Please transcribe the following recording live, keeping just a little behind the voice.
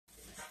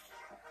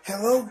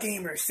Hello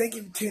gamers, thank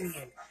you for tuning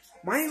in.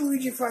 My name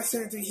is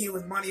Luigi573 here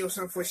with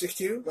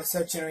Mario7462. What's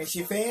up,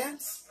 Generation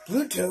fans?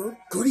 Blue Toad,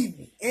 Good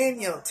evening.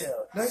 and Yellow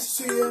Toad. Nice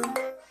to see you.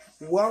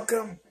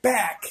 Welcome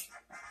back.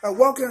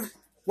 Welcome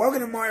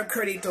to Mario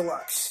Kart 8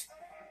 Deluxe.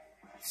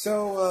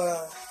 So,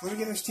 let me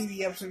get this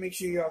TV up so make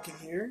sure y'all can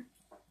hear.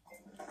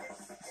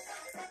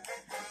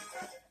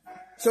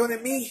 So then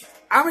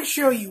I'm going to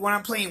show you what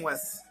I'm playing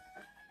with.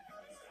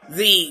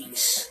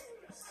 These.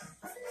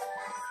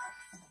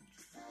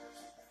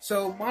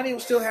 So, Mario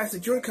still has the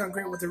Joy-Con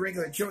grip with the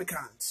regular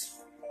Joy-Cons.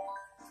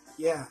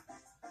 Yeah.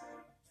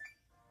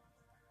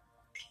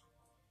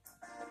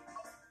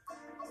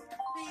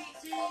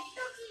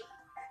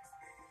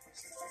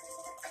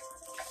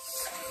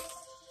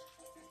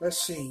 Let's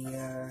see,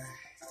 this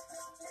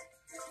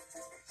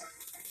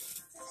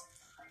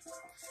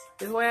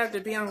is why I have to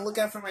be on the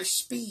lookout for my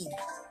speed.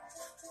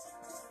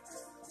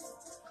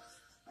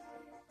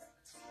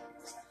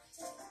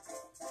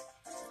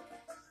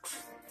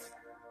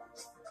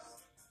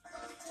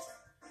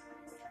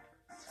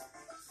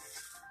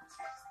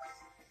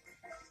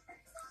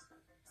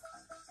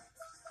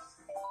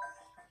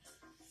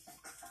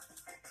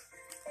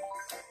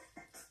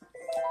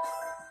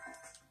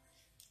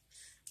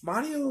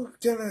 Mario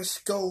gonna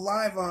go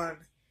live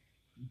on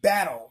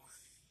Battle.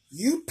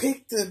 You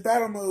pick the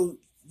battle mode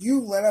you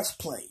let us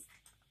play.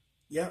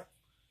 Yep.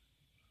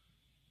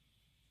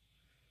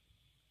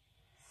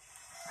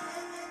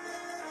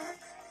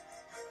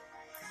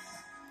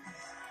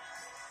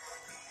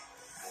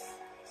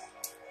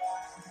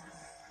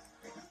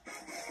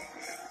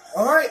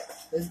 Alright.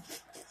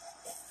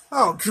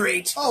 Oh,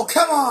 great. Oh,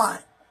 come on!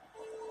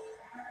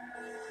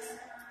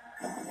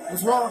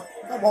 What's wrong?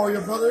 I'm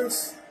Mario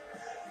Brothers.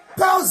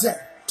 Bowser!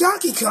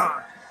 Donkey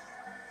Kong!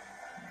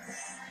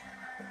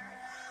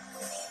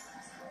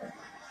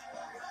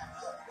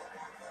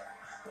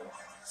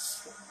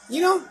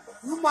 You know,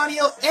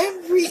 Mario,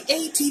 every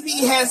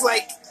ATV has,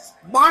 like,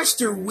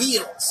 monster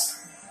wheels.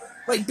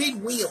 Like, big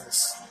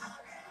wheels.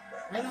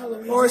 I know,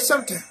 Luigi. Or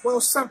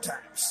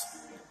sometimes.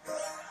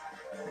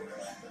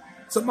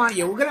 So,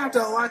 Mario, we're gonna have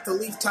to unlock the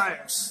leaf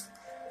tires.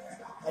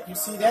 Like you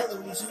see that,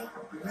 Luigi?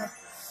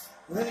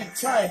 We're gonna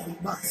try if we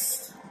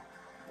must.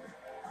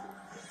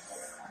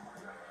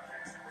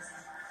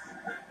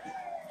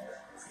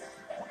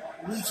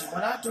 Luigi, we're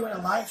not doing a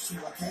live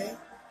stream, okay?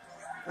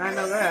 I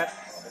know that.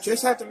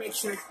 Just have to make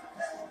sure.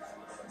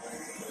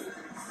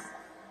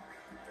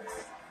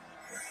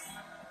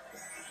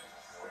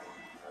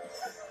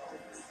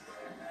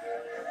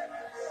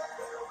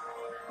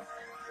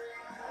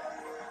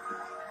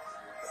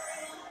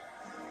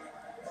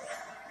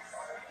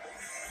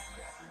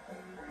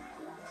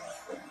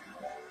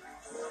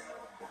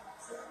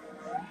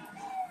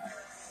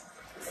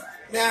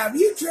 Now, if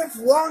you drift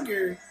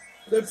longer,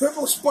 the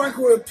purple spark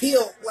will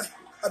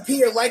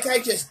appear like I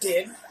just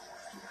did.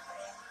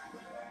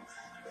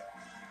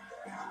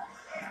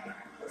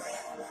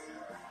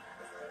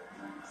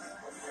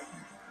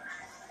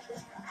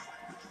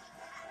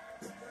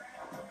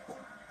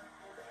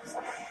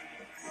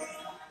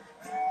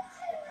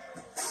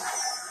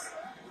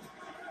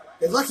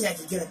 You're lucky I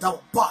could get a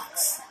double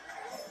box.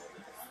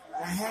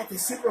 I had the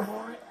super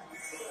horn,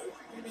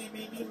 and they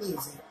made me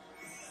lose it.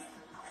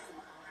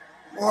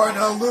 Or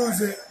no,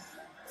 lose it.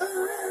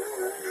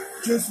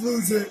 Just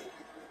lose it.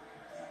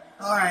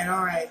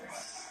 Alright.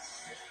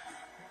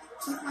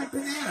 Take my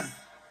banana.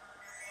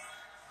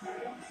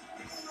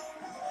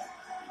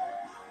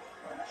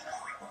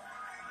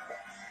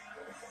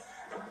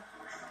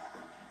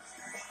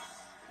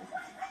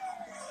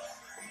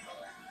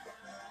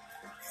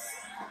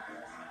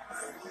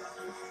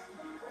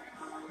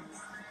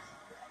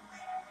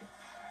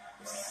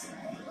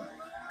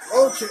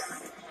 Oh, shit.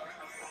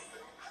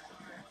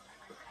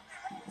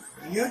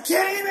 Are you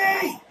kidding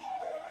me?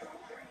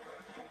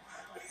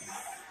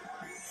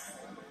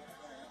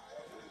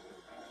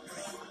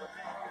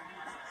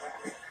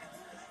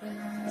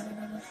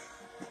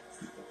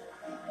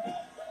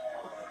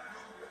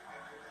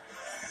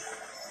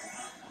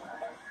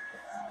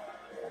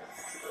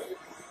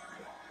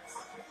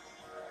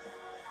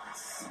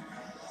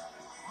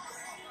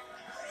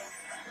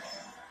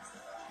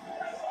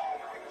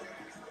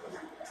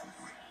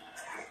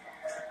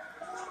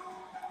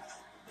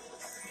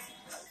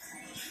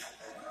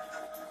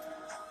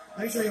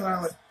 Let me show you what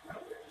I was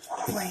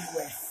playing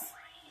with.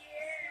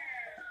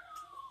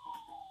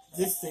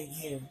 This thing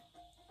here.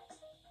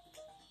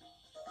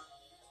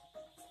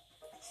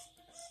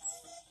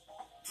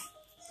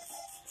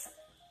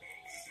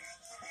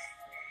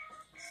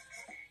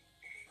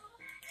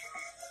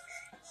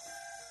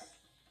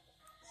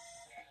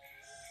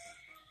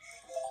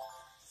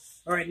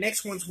 Alright,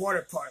 next one's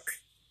Water Park.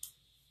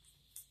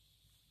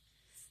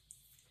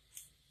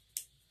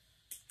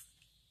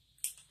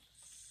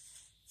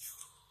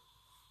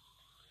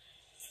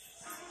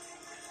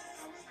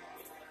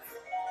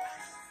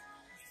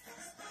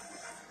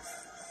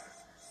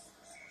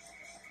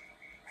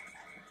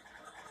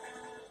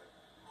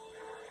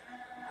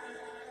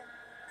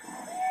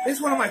 This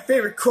is one of my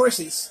favorite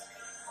courses.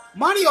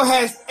 Mario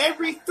has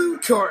every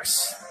food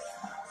course.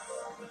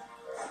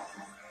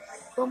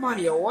 Well,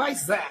 Mario, why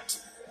is that?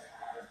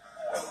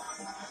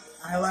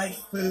 I like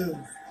food.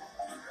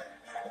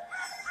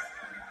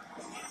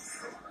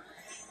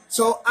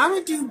 So I'm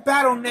gonna do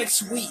battle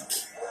next week.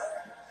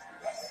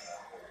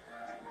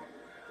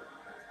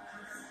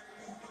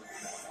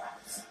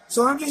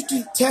 So I'm just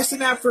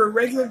testing out for a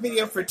regular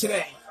video for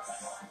today.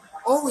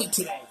 Only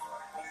today.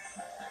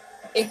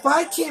 If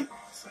I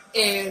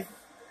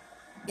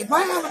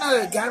have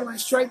another guideline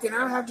strike, then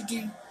I'll have to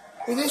do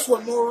this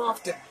one more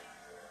often.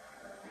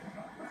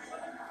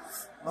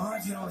 Well,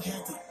 you don't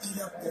have to eat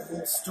up the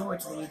whole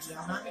storage, Luigi.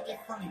 I'm not gonna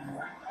get fun of you.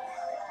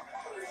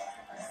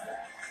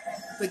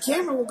 The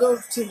camera will go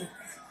to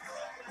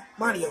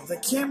Mario. The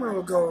camera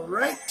will go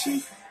right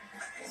to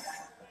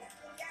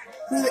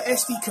the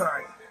SD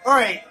card.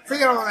 Alright,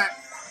 forget all that.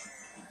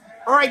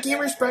 Alright,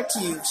 gamers, back to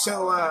you.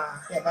 So,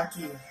 Yeah, back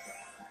to you.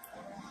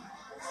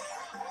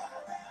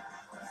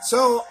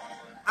 So,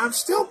 I'm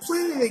still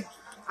planning to,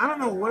 I don't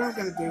know what I'm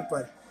going to do,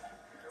 but,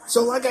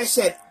 so like I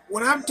said,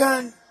 when I'm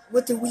done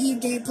with the Wii U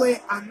gameplay,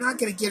 I'm not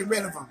going to get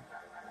rid of them.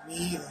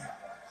 Me either.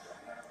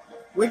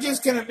 We're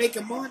just going to make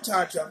a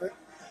montage of it.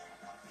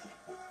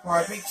 For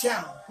our big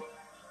channel.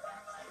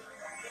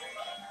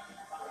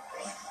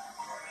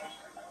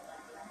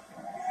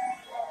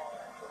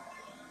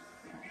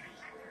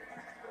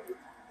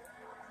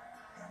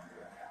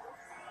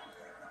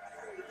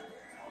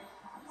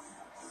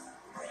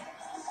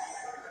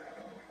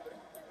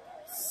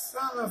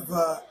 Son of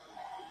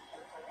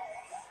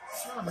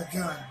a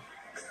gun.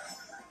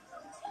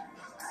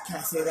 Can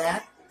I say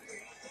that?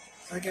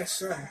 I guess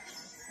so.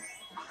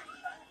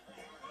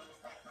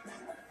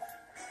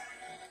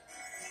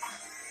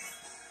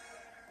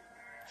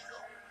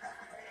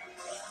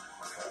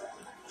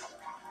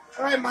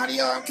 Alright,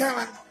 Mario, I'm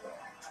coming.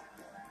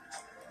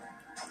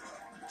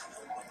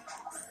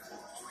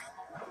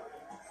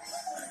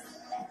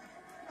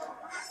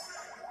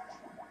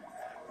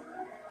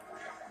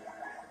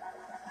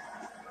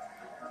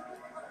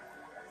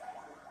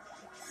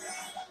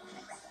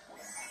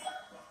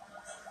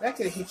 That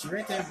could have hit you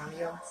right there,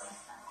 Mario.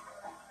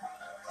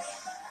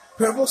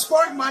 Purple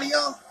spark,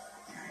 Mario!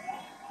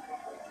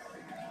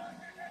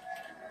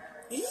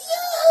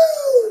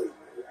 Yoo!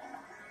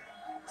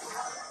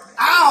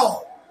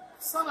 Ow!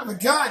 Son of a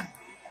gun!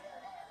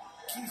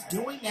 Keeps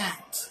doing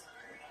that.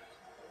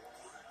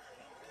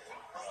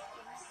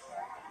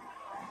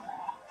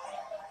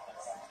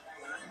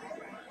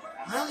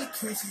 I only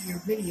creating your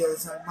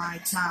videos on my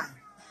time.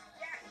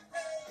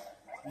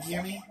 You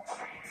hear me?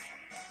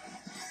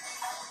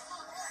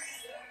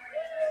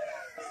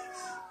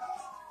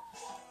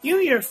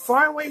 You're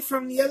far away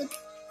from the other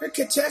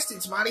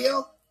contestants,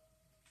 Mario.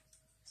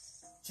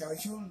 Shall we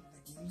show them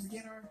the games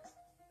again,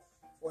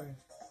 Or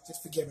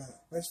just forget about it.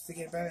 Let's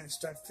forget about it and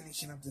start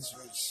finishing up this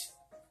race.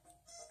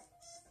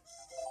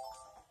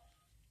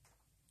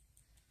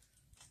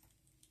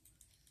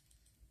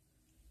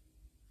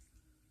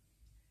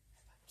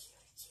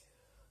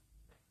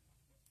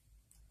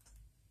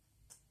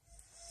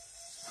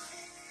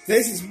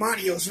 This is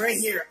Mario's right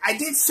here. I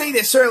did say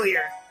this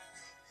earlier.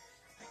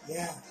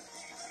 Yeah.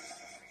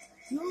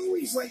 You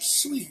always like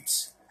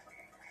sweets.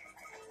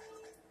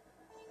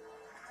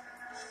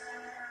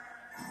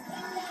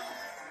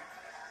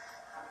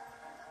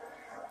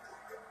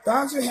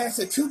 Bowser has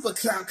a Koopa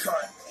Clown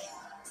card.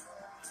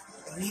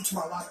 I need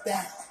to unlock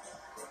that.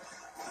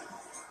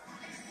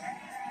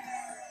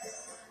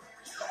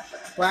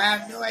 But I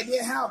have no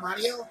idea how,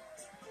 Mario.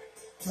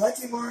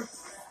 Collecting more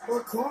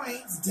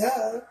coins,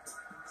 duh.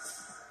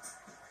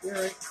 You're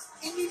right.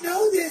 And you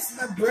know this,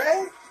 my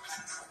bruh.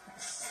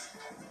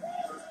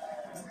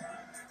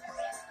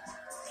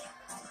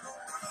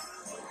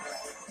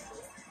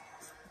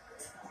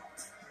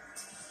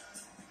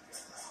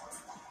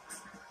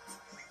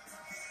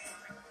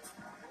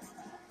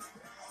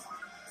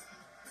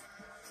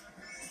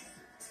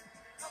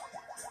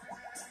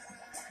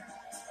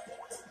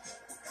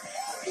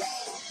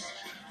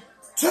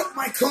 Took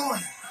my coin.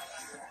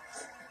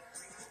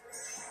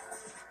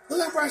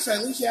 Look at Bryce,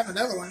 at least you have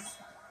another one.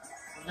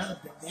 Another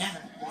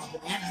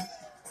banana.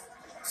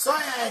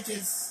 Sorry I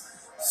just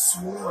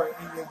swore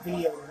in your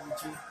video,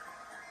 Luigi.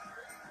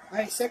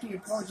 I accepted your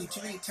apology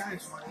too many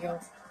times, Mario.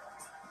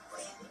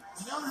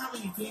 You know how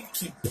many things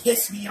can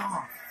piss me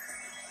off?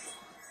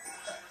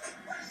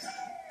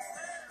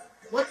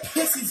 What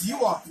pisses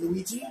you off,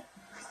 Luigi?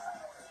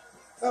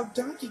 Oh,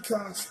 Donkey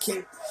Kong's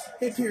can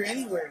appear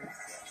anywhere.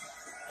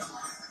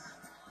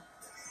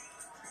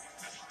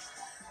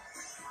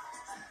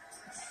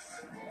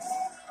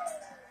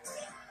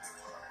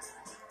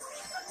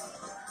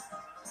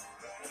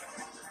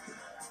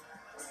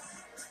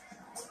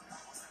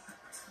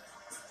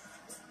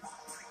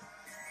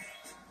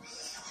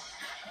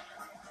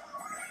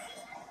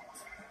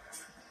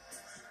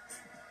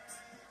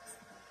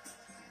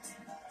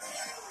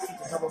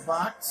 Double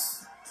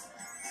box.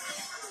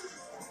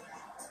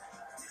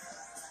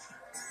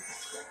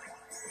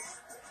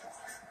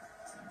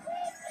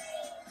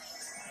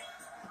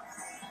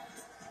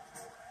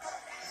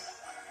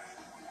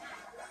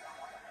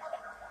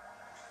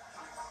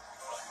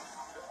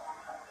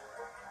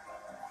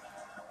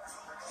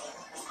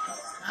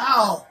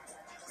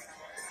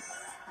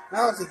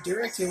 tells the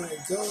director when to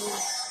go.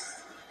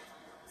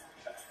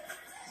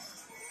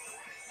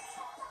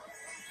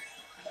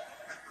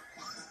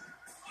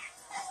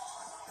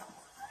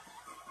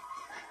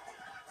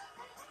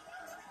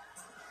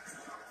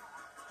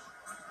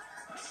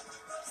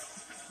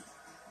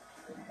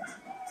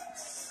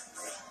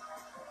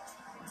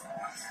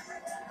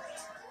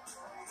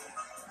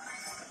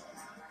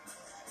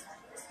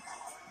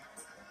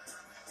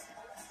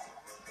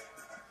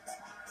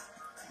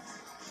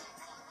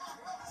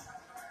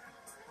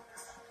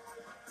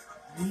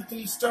 Need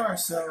 3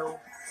 stars, so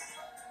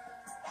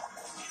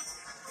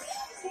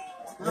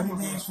every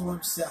man for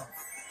himself.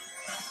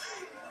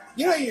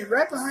 You know, you're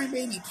right behind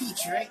Baby Peach,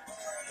 right?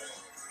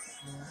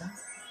 Yeah.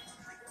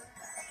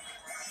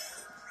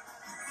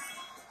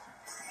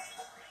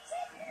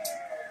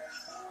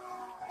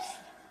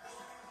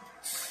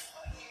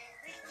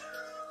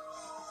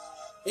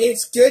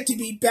 It's good to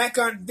be back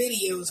on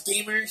videos,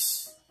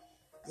 gamers.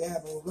 Yeah,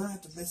 but we're gonna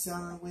have to miss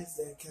out on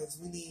Wednesday because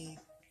we need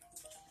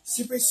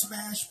Super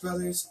Smash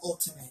Brothers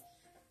Ultimate.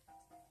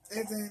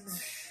 And then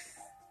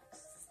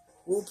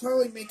we'll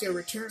probably make a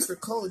return for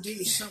Call of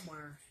Duty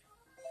somewhere.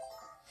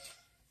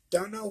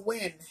 Don't know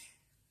when.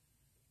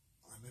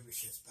 Our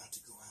membership's about to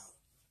go out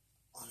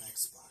on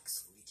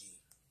Xbox, Luigi.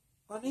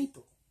 On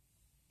April.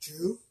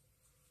 True.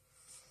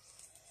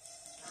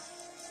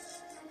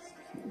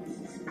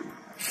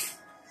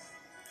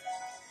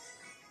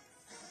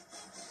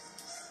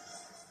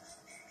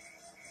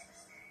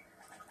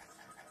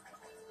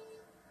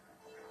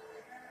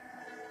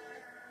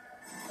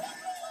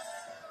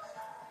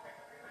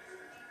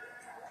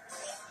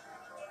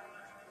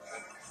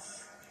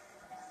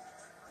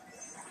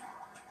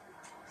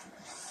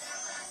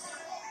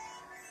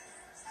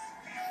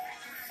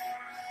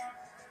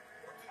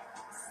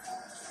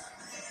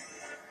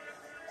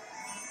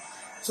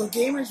 So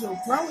gamers will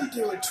probably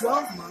do a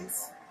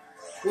 12-month.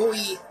 Will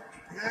we?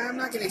 I'm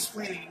not going to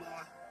explain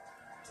anymore.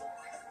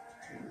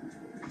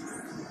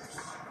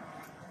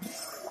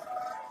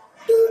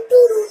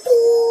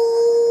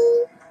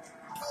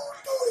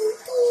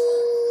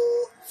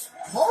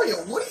 Mario,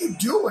 what are you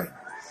doing?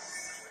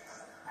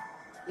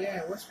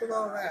 Yeah, what's with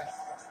all that?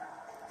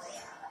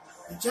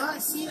 John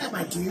Cena,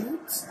 my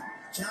dudes.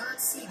 John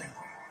Cena.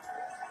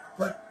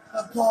 But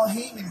a Paul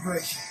Heyman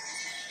version.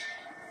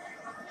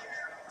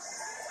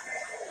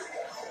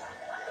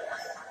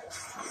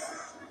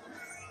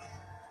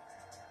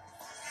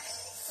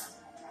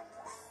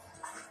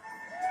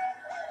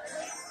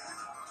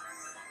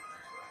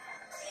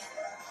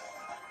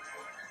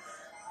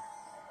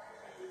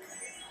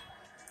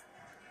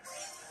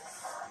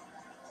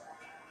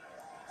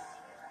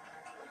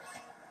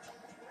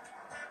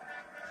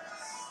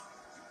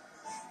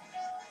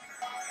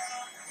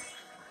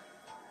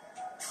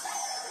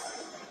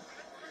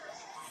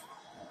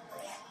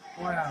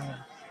 Wow.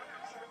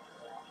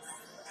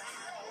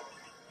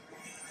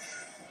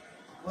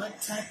 What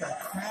type of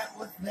crap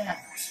was that?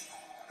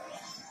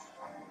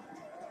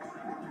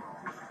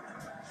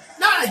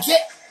 Not a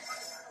get.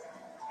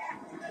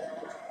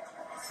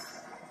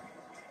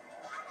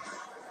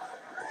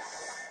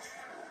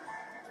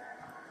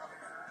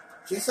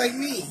 Just like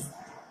me.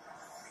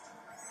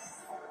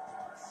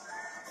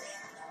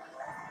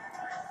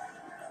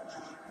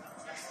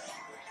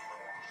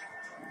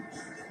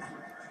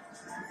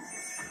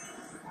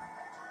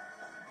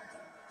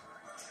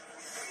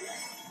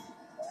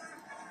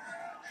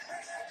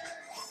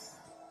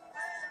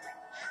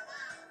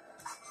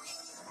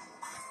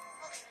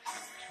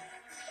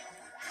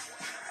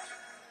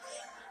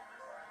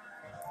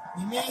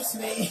 You makes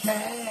me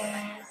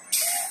happy.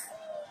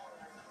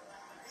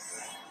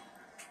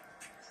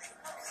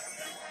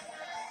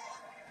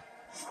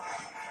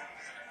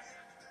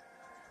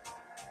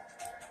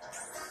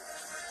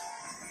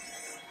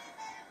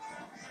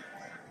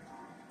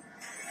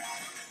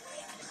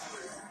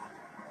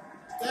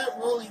 That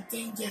rolling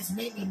thing just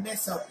made me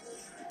miss a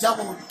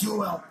double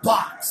duel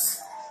box.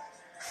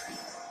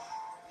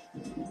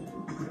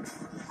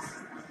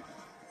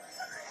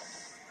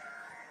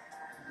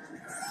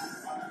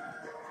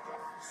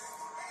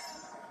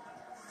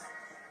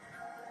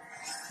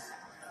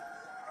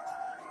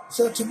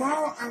 So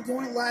tomorrow I'm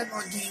going live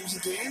on games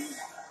again.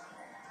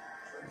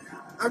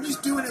 I'm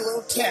just doing a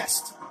little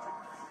test.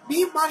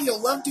 Me and Mario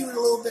love doing a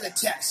little bit of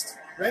test.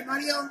 Right,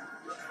 Mario?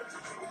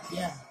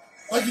 Yeah.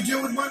 Like you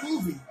do with my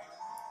movie.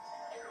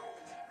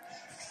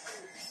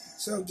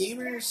 So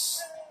gamers,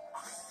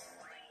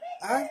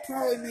 I'll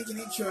probably make an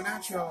intro and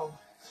outro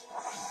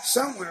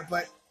somewhere,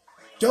 but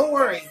don't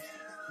worry.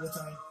 What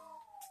time?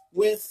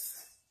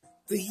 With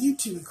the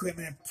YouTube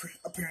equipment,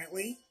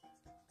 apparently.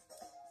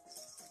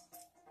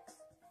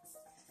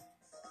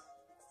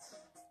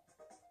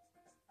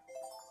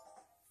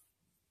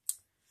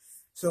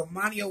 So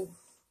Mario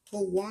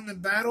who won the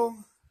battle.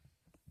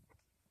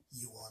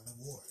 You won the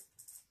war.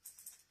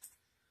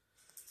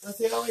 Like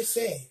they always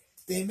say,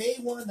 They may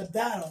won the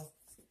battle,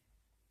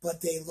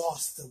 but they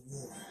lost the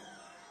war.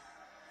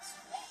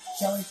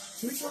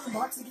 Should we show the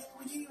box again,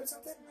 Luigi, or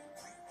something?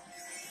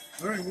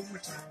 Alright, one more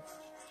time.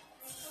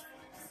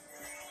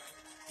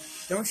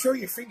 Don't show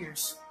your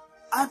fingers.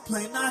 I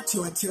plan not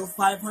to until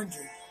 500.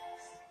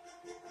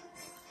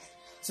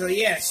 So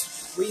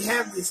yes, we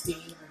have this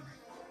game.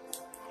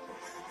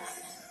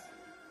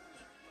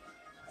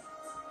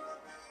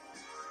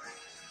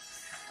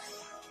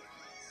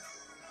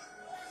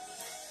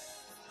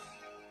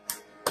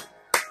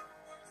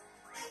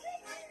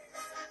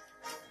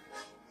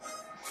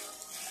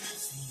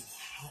 See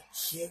hot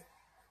shit.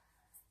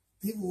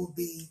 People will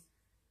be,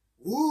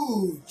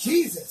 ooh,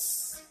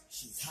 Jesus,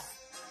 she's hot.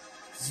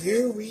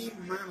 Zooey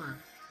Mama.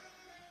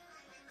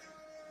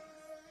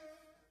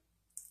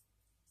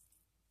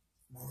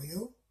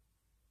 Mario?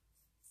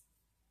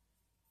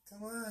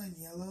 Come on,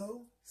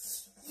 Yellow.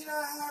 You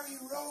know how you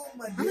roll,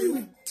 my dude. How many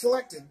we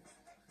collected?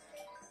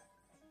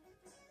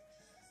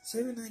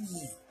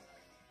 798.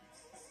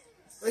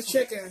 Let's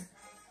check a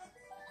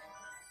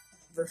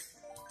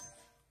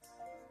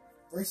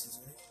Versus,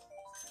 right?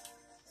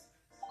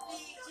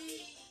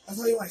 That's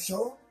all you want to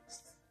show?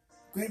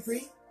 Grand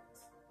Prix?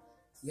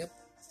 Yep.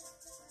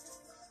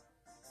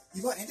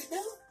 You want to end it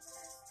now?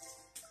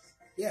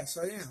 Yes,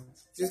 I am.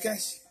 Just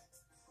guys.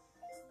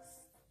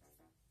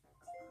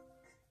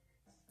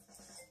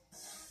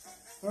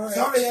 Alright.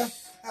 Sorry,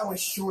 that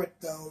was short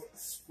though.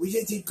 We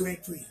just did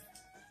Grand Prix.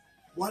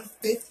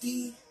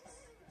 150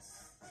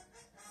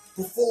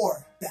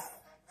 before battle.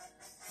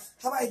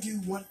 How about I do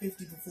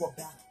 150 before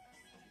battle?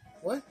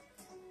 What?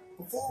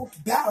 Before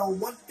battle,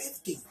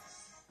 150.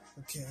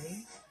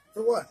 Okay.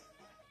 For what?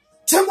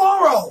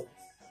 Tomorrow!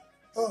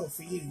 Oh,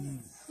 for you.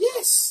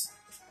 Yes!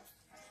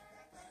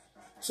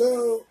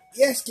 So,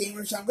 yes,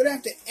 gamers, I'm going to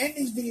have to end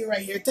this video right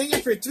here. Thank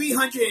you for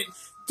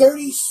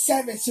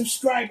 337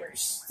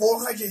 subscribers.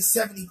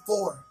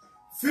 474.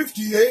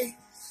 58.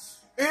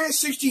 And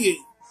 68.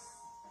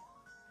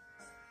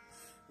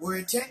 We're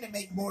intending to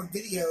make more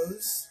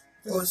videos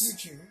For the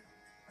future.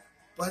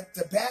 but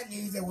the bad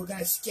news is that we're going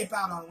to skip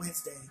out on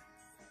Wednesday.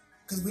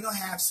 Because we don't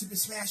have Super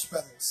Smash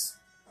Brothers.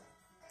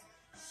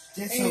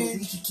 Just so And-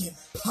 we can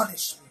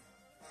punish me.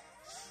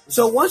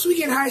 So once we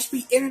get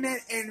high-speed internet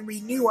and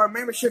renew our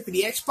membership for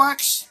the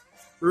Xbox,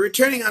 we're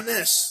returning on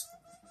this.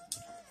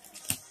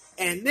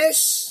 And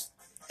this,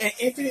 and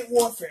Infinite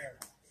Warfare.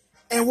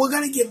 And we're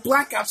going to get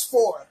Black Ops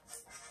 4.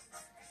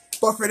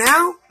 But for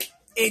now,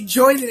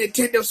 enjoy the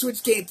Nintendo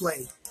Switch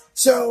gameplay.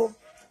 So,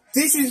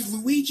 this is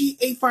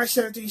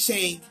Luigi8573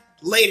 saying,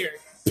 later.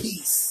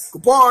 Peace.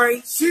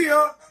 Goodbye. See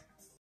ya.